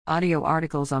Audio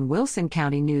articles on Wilson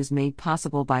County News made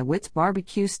possible by Witt's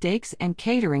Barbecue Steaks and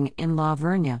Catering in La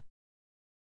Vernia.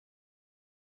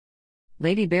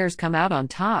 Lady Bears come out on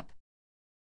top.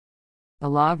 The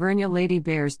La Vernia Lady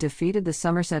Bears defeated the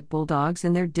Somerset Bulldogs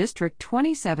in their District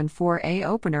 27 4A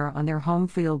opener on their home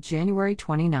field January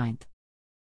 29.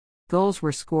 Goals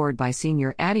were scored by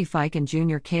senior Addie Fike and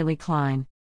junior Kaylee Klein.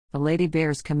 The Lady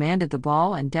Bears commanded the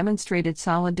ball and demonstrated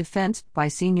solid defense by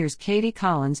seniors Katie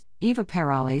Collins, Eva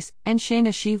Perales, and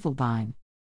Shayna Schievelbein.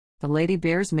 The Lady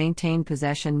Bears maintained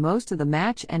possession most of the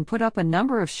match and put up a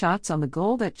number of shots on the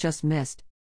goal that just missed.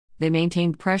 They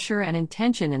maintained pressure and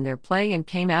intention in their play and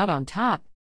came out on top.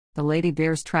 The Lady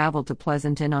Bears traveled to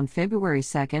Pleasanton on February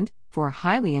 2 for a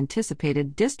highly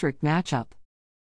anticipated district matchup.